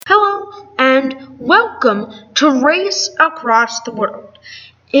Welcome to Race Across the World.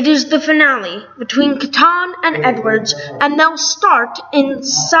 It is the finale between Catan and Edwards, and they'll start in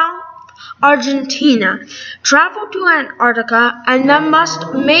South Argentina, travel to Antarctica, and then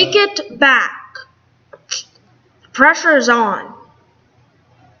must make it back. Pressure is on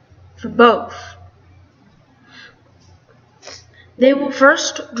for both. They will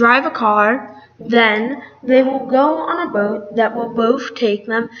first drive a car, then they will go on a boat that will both take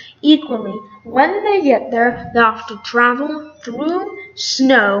them equally. When they get there, they'll have to travel through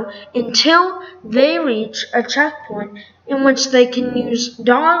snow until they reach a checkpoint in which they can use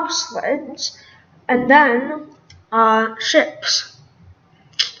dog sleds and then ships.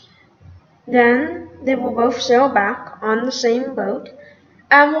 Then they will both sail back on the same boat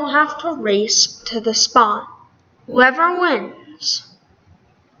and will have to race to the spot. Whoever wins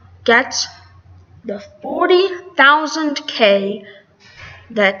gets the 40,000 K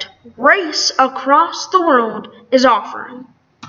that Race Across the World is offering.